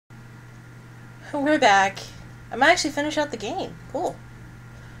We're back. I might actually finish out the game. Cool.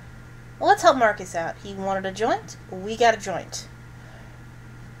 Well, let's help Marcus out. He wanted a joint. We got a joint.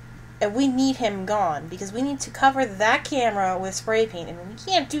 And we need him gone, because we need to cover that camera with spray paint, and we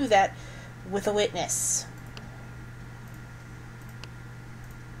can't do that with a witness.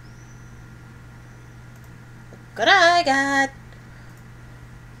 Good eye, God.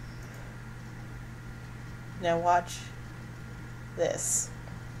 Now watch this.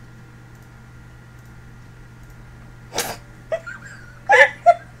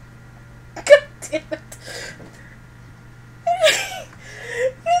 God damn it.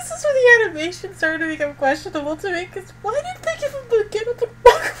 This is where the animation started to become questionable to me, because why didn't they give him the get up and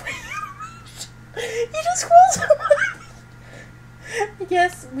walk away animation? He just crawls away.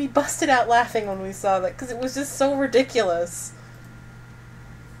 Yes, we busted out laughing when we saw that, because it was just so ridiculous.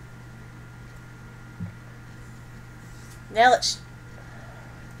 Now let's...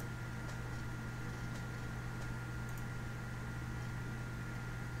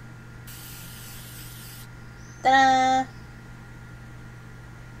 Ta-da!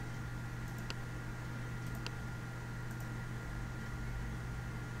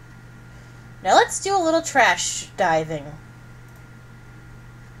 Now let's do a little trash diving.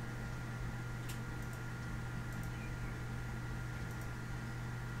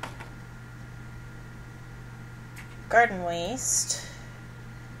 Garden waste.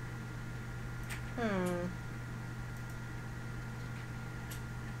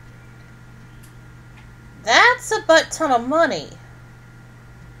 That's a butt ton of money.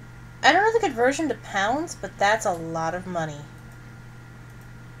 I don't know the conversion to pounds, but that's a lot of money.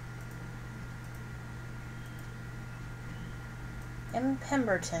 M.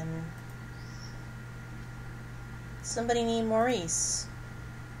 Pemberton. Somebody need Maurice.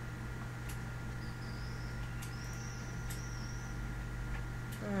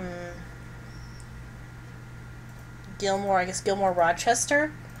 Gilmore, I guess Gilmore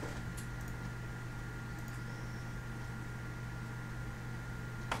Rochester.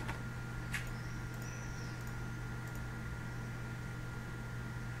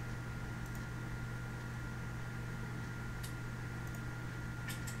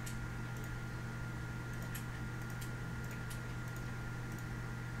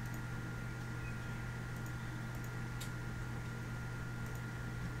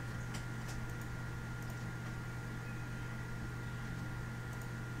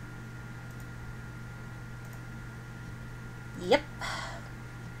 Yep.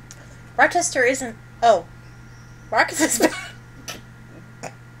 Rochester isn't... Oh. Marcus is back.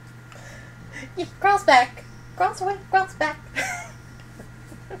 He crawls back. Crawls away. Crawls back.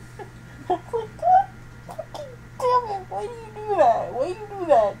 Oh my God. Fucking damn it. Why do you do that? Why do you do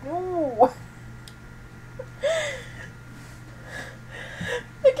that? No.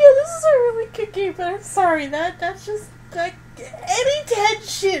 Again, this is a really good game, but I'm sorry. That's just... like, any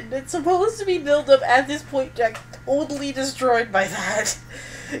tension that's supposed to be built up at this point, Jack, totally destroyed by that.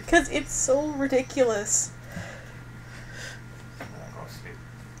 Because it's so ridiculous.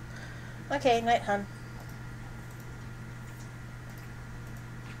 Okay, night, hun.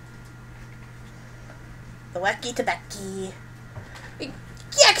 The wacky tobacco. Yeah,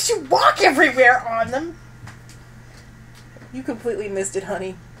 because you walk everywhere on them. You completely missed it,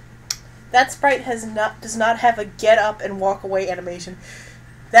 honey. That sprite does not have a get up and walk away animation.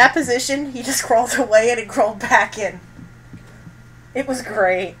 That position, he just crawled away and it crawled back in. It was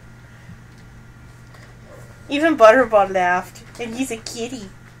great. Even Butterball laughed, and he's a kitty.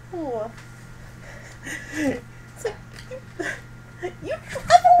 Oh. It's like, you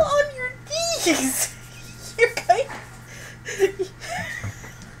travel on your knees. You're kind of...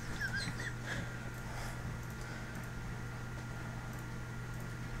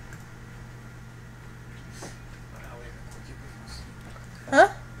 Huh?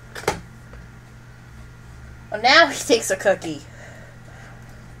 Well, now he takes a cookie.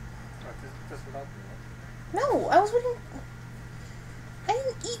 No, I was waiting. I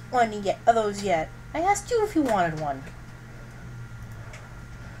didn't eat one yet. Of those yet. I asked you if you wanted one.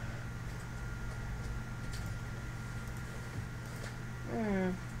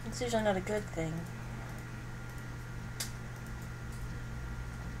 It's usually not a good thing.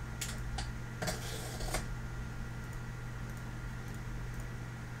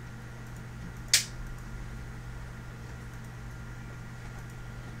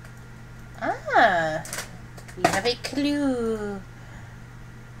 Ah, we have a clue.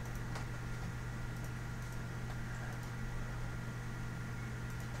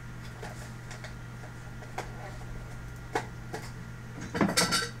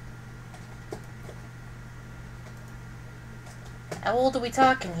 How old are we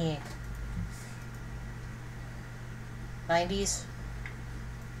talking here? 90s?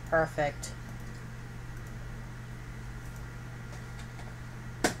 Perfect.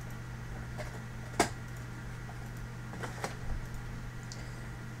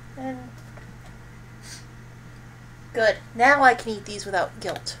 And good. Now I can eat these without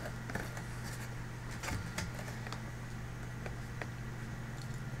guilt.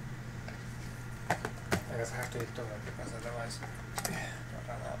 I guess I have to eat two because otherwise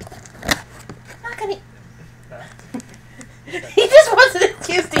not allowed. I'm not gonna eat. No. He just wants an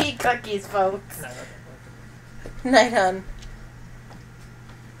excuse to eat cookies, folks. No. Night, hon.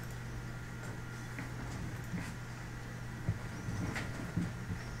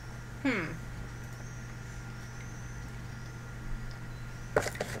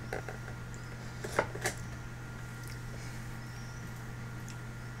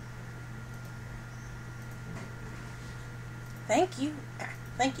 Thank you.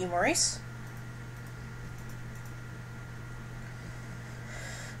 Thank you, Maurice.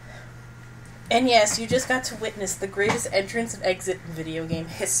 And yes, you just got to witness the greatest entrance and exit in video game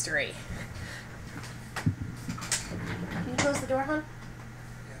history. Can you close the door, hon?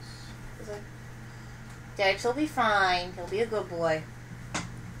 Yes. Dex will be fine. He'll be a good boy.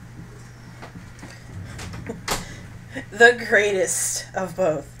 The greatest of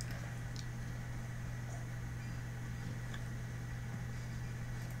both.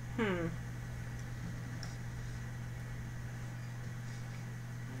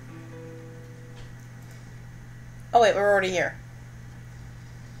 Oh wait, we're already here.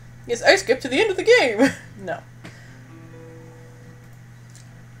 Yes, I skipped to the end of the game. No.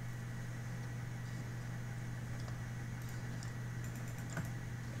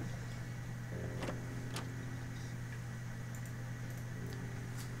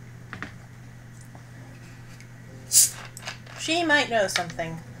 She might know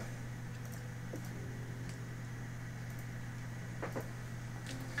something.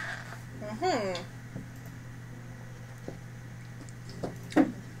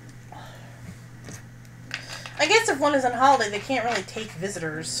 I guess if one is on holiday, they can't really take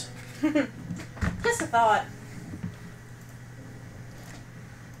visitors. Just a thought.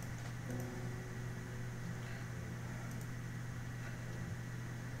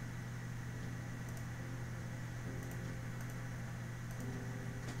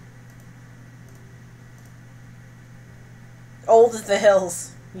 Old as the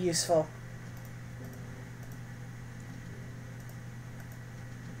hills. Useful.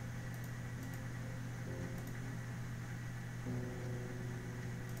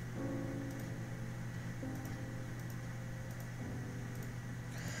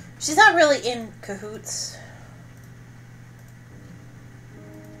 She's not really in cahoots.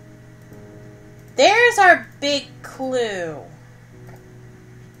 There's our big clue.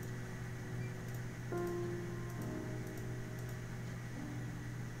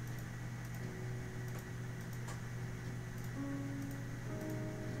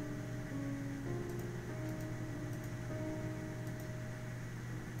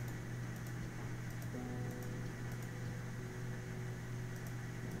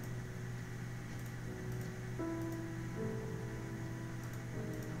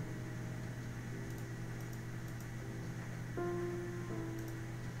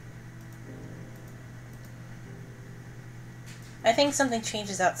 I think something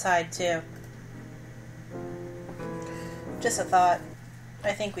changes outside, too. Just a thought.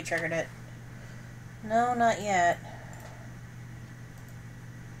 I think we triggered it. No, not yet.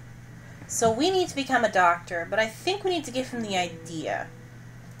 So we need to become a doctor, but I think we need to give him the idea.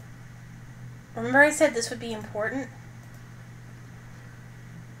 Remember I said this would be important?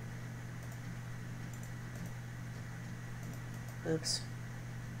 Oops.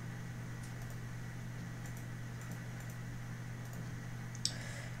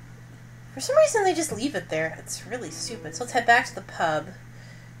 For some reason, they just leave it there. It's really stupid. So let's head back to the pub.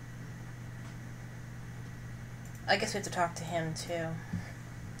 I guess we have to talk to him, too.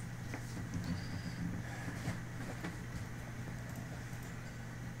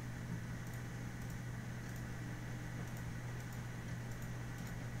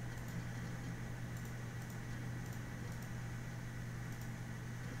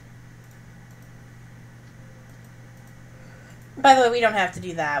 By the way, we don't have to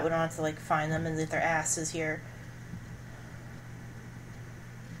do that. We don't have to, like, find them and leave their asses here.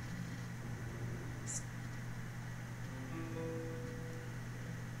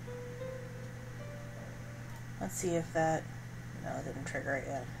 Let's see if that... No, it didn't trigger it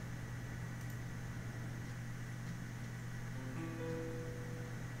yet.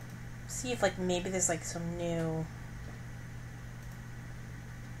 See if, like, maybe there's, like, some new...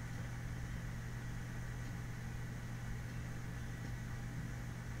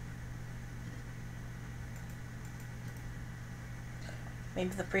 Maybe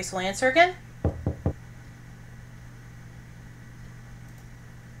the priest will answer again?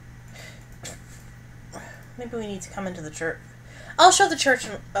 Maybe we need to come into the church. I'll show the church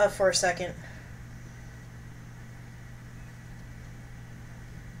for a second.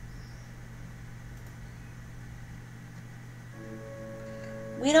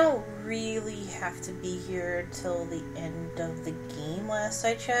 We don't really have to be here till the end of the game, last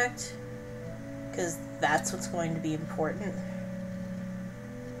I checked. Because that's what's going to be important.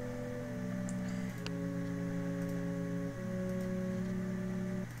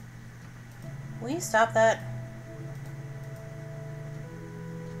 Will you stop that?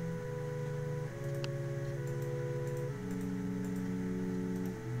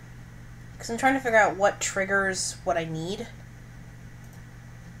 Because I'm trying to figure out what triggers what I need.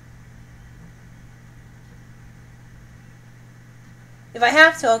 If I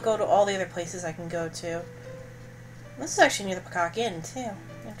have to, I'll go to all the other places I can go to. This is actually near the Peacock Inn, too.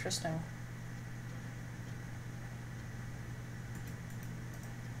 Interesting.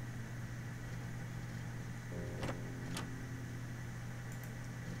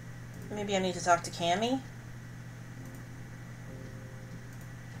 Maybe I need to talk to Cammy?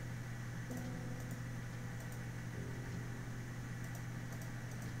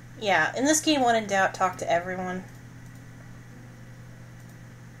 Yeah, in this game, when in doubt, talk to everyone.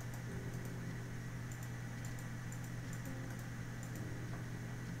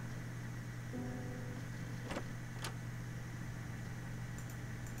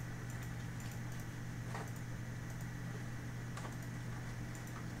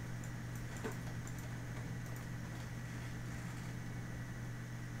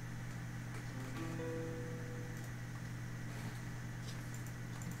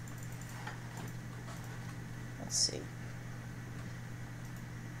 Let's see.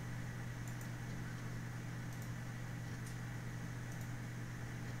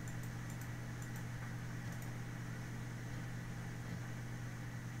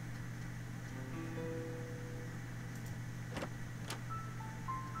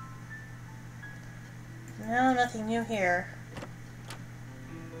 No, nothing new here.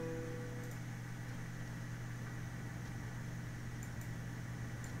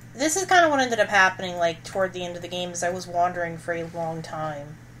 This is kind of what ended up happening, like, toward the end of the game, is I was wandering for a long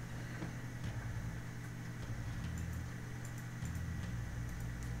time.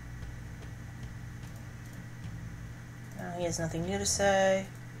 He has nothing new to say.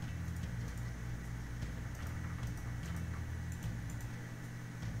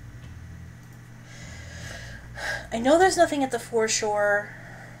 I know there's nothing at the foreshore.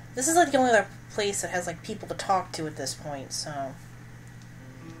 This is, like, the only other place that has, like, people to talk to at this point, so...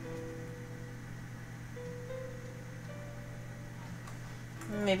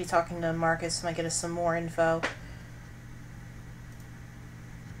 Maybe talking to Marcus might get us some more info.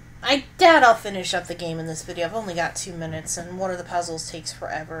 I doubt I'll finish up the game in this video. I've only got 2 minutes, and one of the puzzles takes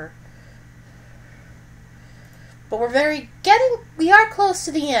forever. But we are close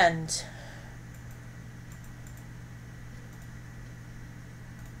to the end.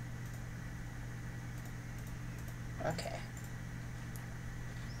 Okay.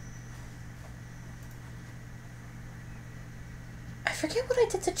 I forget what I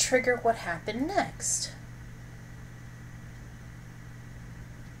did to trigger what happened next.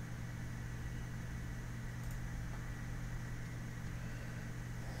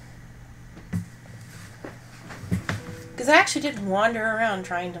 Because I actually did wander around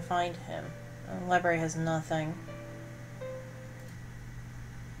trying to find him. The library has nothing.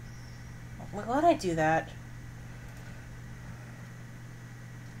 Why would I do that?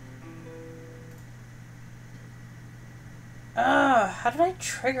 How did I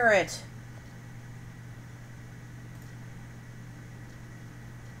trigger it?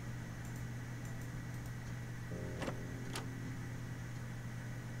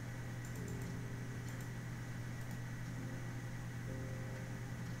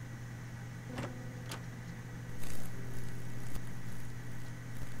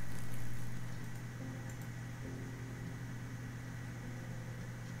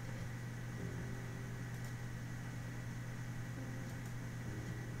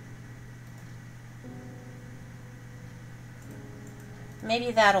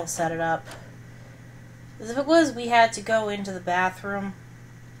 Maybe that'll set it up. Because if it was, we had to go into the bathroom.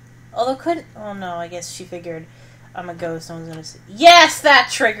 Although couldn't... Oh no, I guess she figured I'm a ghost, no one's gonna see... Yes! That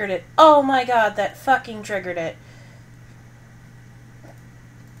triggered it! Oh my god, that fucking triggered it.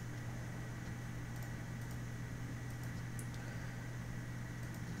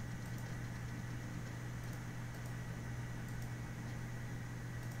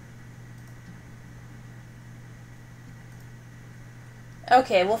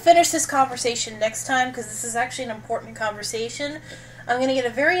 Okay, we'll finish this conversation next time, because this is actually an important conversation. I'm going to get a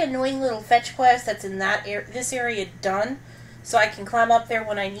very annoying little fetch quest that's in this area done, so I can climb up there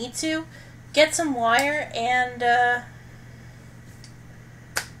when I need to, get some wire, and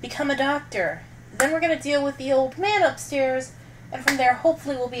become a doctor. Then we're going to deal with the old man upstairs, and from there,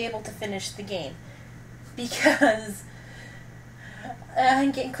 hopefully we'll be able to finish the game. Because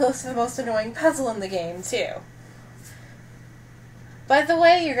I'm getting close to the most annoying puzzle in the game, too. By the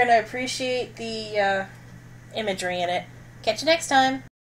way, you're going to appreciate the imagery in it. Catch you next time.